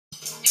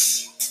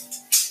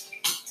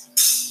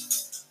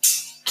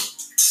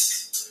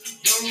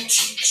Young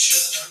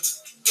teacher,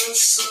 the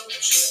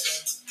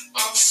subject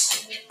of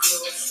school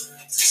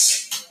girlfriend to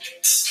see.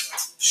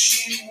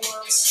 She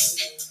wants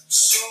it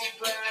so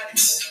bad,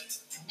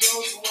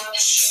 knows what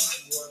she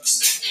wants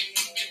to be.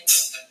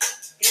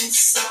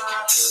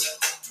 Inside her,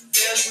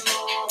 there's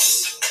no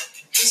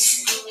this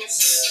girl's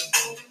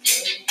an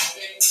open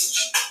page.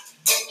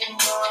 But the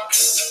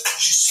marker,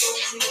 she's so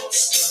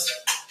close to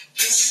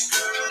this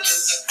girl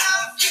is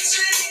half his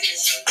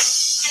age.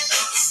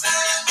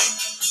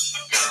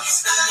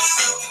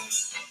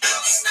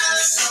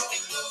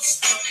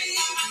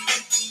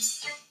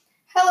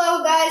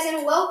 Hello guys,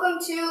 and welcome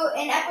to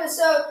an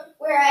episode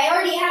where I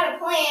already had a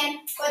plan,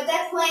 but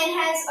that plan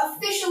has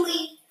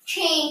officially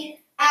changed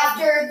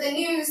after the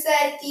news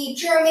that the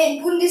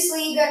German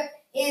Bundesliga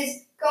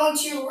is going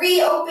to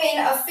reopen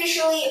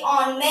officially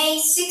on May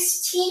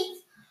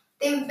 16th.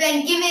 They've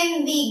been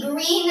given the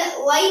green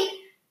light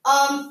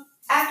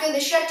after the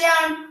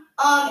shutdown.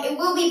 It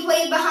will be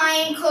played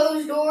behind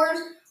closed doors,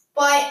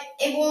 but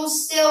it will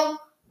still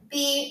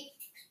be,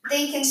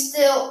 they can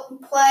still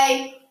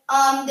play.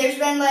 There's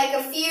been like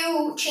a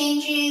few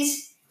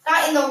changes,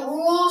 not in the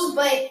rules,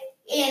 but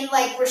in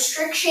like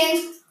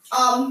restrictions.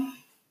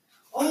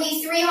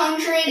 Only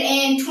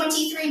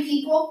 323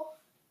 people,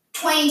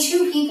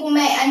 22 people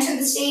may enter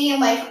the stadium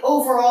like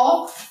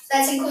overall.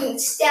 That's including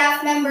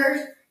staff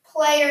members,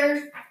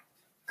 players,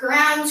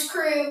 grounds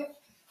crew,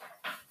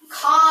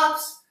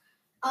 cops,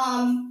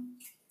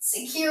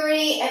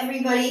 security,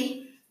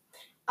 everybody.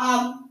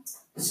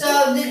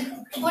 So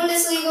the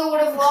Bundesliga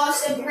would have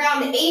lost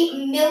around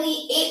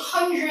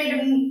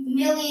 $800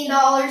 million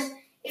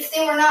if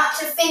they were not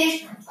to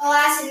finish the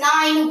last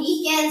 9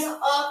 weekends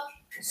of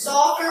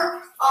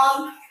soccer.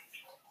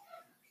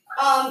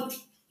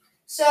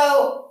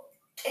 So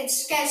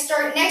it's going to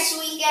start next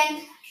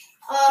weekend.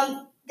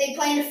 They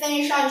plan to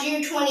finish on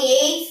June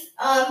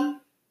 28th.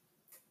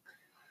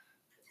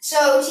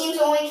 So teams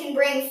only can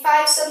bring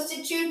 5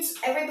 substitutes,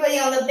 everybody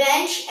on the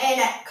bench, and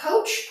a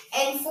coach.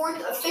 And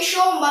 4th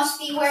official must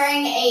be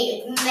wearing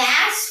a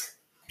mask.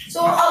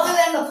 So other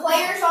than the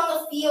players on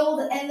the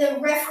field and the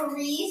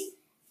referees,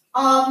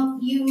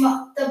 you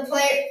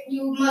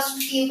must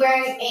be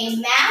wearing a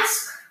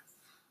mask.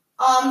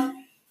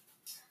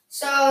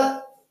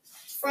 So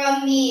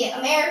from the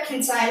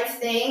American side of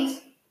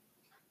things,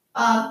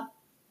 I'm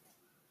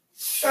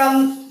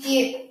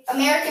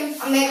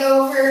gonna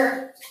go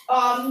over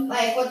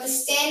like what the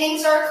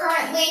standings are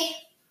currently,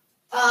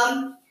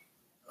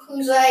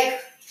 who's like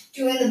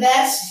doing the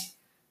best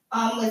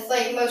with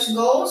like most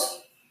goals.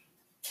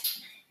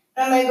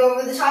 I'm gonna go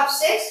over the top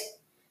 6.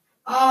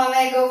 I'm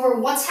gonna go over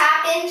what's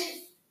happened,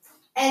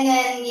 and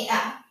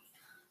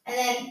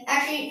then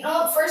actually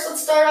first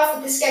let's start off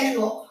with the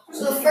schedule.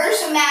 So the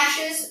first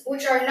matches,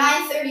 which are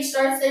 9:30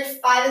 starts, there's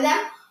 5 of them.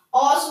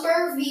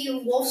 Augsburg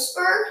v.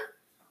 Wolfsburg,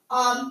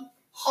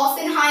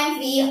 Hoffenheim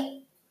v.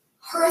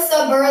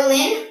 Hertha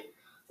Berlin,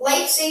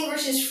 Leipzig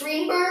versus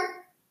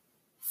Freiburg,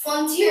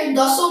 Fortuna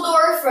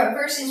Düsseldorf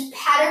versus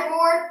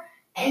Paderborn,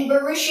 and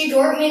Borussia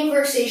Dortmund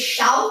versus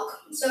Schalke.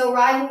 So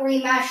rivalry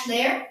match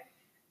there.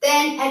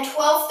 Then at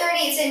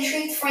 12:30, it's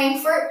Eintracht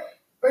Frankfurt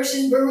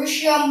versus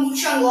Borussia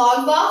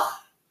Mönchengladbach.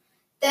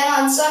 Then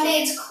on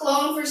Sunday, it's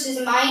Cologne versus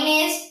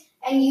Mainz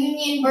and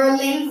Union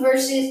Berlin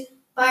versus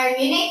Bayern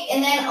Munich.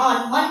 And then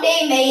on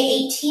Monday,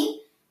 May 18th,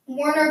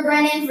 Werder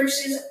Bremen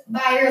versus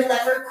Bayer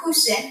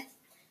Leverkusen.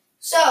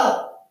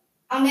 So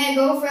I'm going to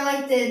go for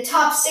like the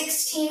top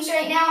 6 teams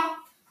right now.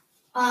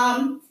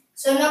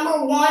 So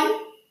number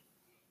 1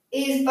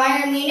 is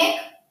Bayern Munich,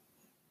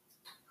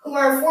 who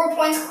are 4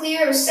 points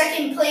clear of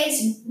second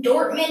place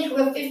Dortmund, who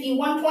have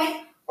 51 points,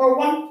 or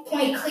 1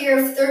 point clear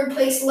of third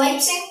place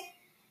Leipzig.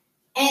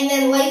 And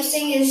then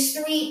Leipzig is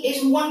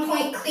 1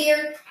 point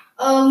clear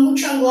of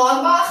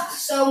Mönchengladbach.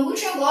 So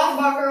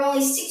Mönchengladbach are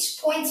only 6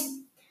 points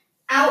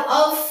out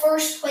of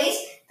first place.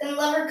 Then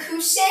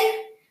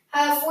Leverkusen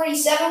have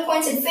 47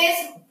 points in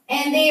 5th,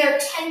 and they are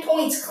 10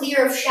 points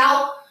clear of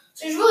Schalke.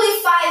 So there's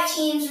really 5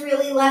 teams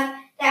really left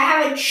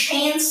that have a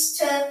chance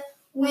to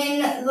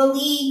win the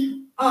league.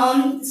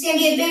 It's going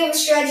to be a bit of a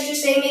stretch to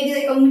say maybe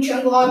like a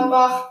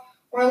Mönchengladbach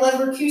or a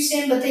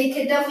Leverkusen, but they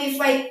could definitely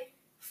fight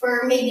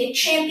for maybe a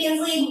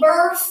Champions League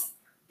berth,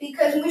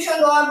 because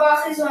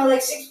Mönchengladbach is only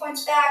like 6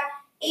 points back,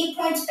 8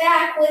 points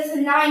back with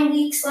 9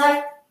 weeks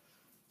left.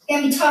 It's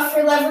going to be tough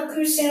for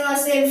Leverkusen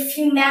unless they have a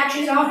few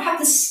matches. I don't have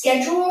the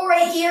schedule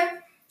right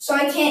here, so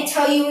I can't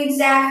tell you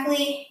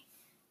exactly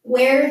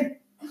where,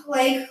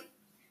 like,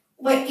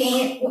 what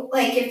game,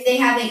 like if they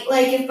have, if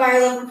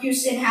Bayer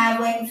Leverkusen have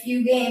like a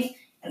few games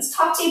against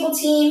top table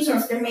teams, or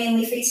if they're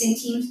mainly facing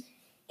teams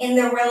in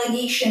the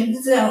relegation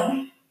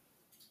zone.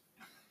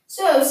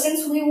 So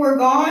since we were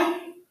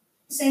gone,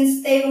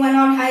 since they went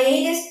on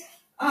hiatus,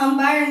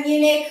 Bayern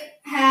Munich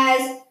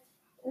has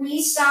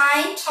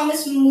re-signed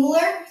Thomas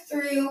Müller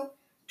through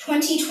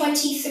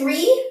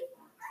 2023.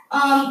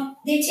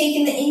 They've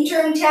taken the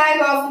interim tag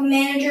off of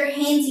manager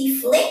Hansi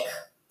Flick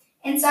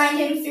and signed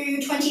him through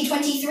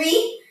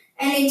 2023,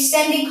 and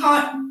extended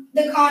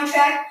the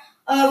contract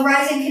of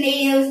rising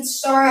Canadian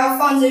star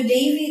Alphonso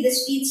Davies, the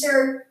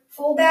speedster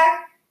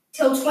fullback,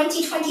 till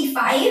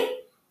 2025.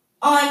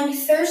 On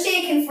Thursday,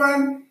 it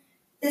confirmed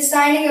the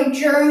signing of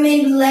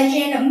German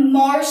legend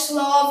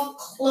Miroslav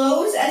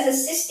Klose as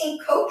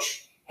assistant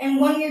coach and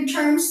one-year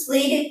term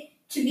slated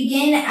to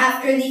begin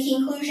after the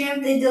conclusion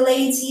of the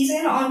delayed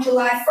season on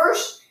July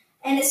 1st,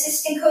 and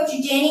assistant coach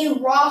Danny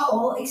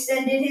Rahal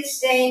extended his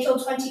stay until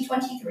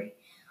 2023.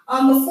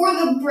 Before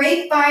the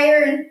break,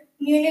 Bayern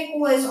Munich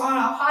was on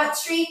a hot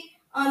streak.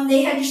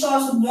 They had just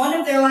lost one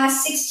of their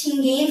last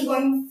 16 games,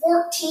 going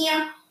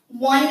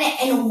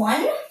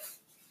 14-1-1.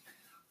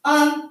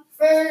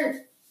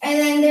 And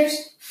then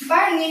there's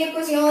Bayern Munich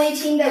was the only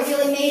team that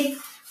really made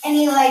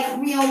any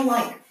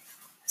real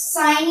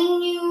signing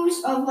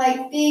news of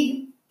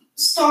big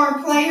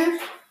star players.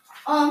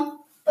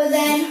 But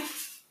then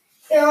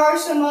there are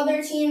some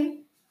other teams.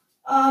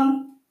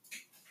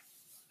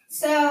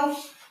 So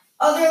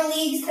other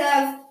leagues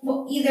have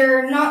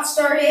either not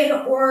started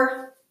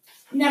or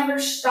never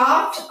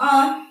stopped.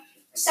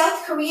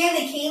 South Korea,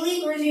 the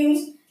K-League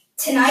resumes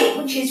tonight,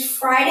 which is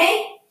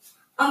Friday.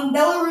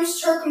 Belarus,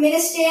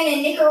 Turkmenistan,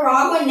 and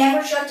Nicaragua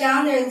never shut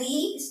down their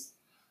leagues.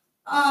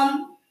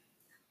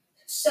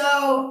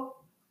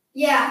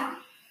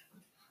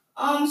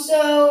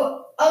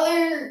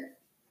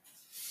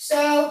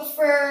 So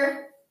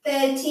for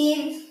the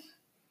teams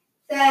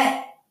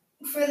that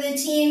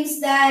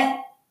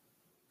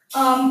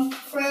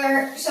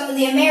for some of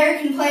the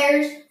American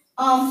players,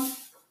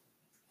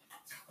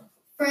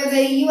 for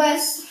the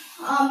U.S.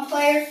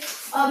 Player,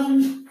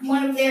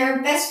 one of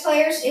their best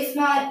players, if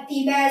not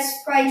the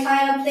best, probably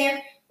tied up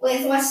there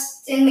with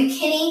Weston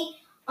McKennie.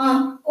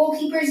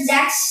 Goalkeeper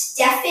Zach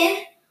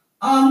Steffen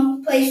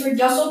plays for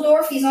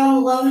Dusseldorf. He's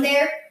on loan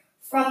there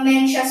from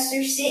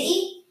Manchester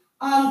City.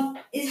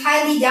 Is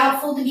highly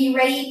doubtful to be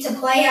ready to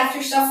play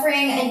after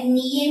suffering a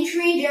knee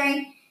injury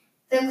during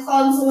the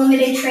club's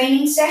limited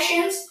training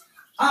sessions.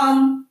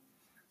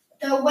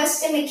 The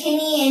Weston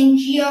McKennie and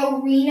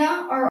Gio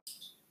Reyna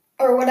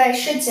or what I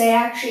should say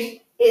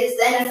actually, is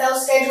the NFL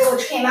schedule,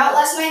 which came out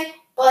last night.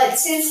 But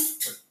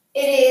since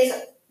it is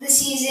the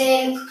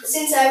season,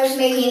 since I was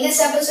making this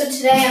episode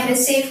today, I'm going to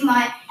save who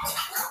I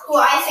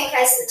think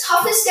has the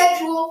toughest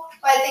schedule,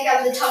 who I think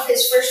have the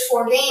toughest first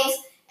 4 games,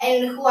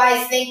 and who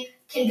I think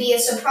can be a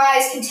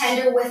surprise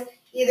contender with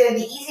either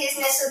the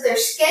easiestness of their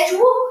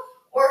schedule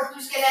or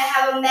who's going to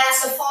have a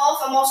massive fall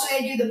off. I'm also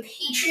going to do the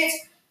Patriots.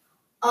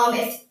 Are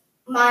they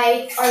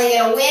going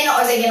to win?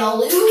 Are they going to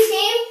lose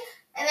game?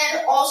 And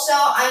then also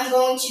I'm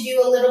going to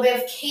do a little bit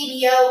of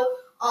KBO.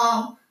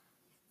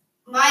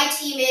 My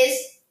team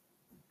is...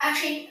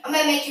 Actually, I'm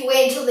going to make you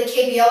wait until the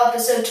KBO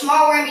episode.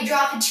 Tomorrow we're going to be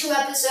dropping 2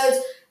 episodes,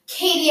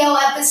 KBO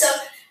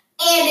episode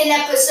and an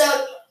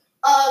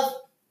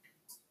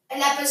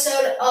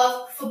episode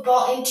of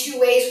football in 2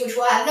 ways, which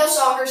will have no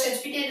soccer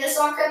since we did a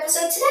soccer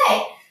episode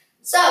today.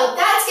 So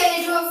that's going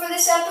to do it for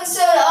this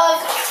episode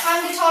of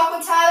Time to Talk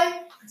with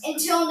Tyler.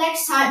 Until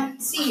next time,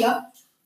 see ya.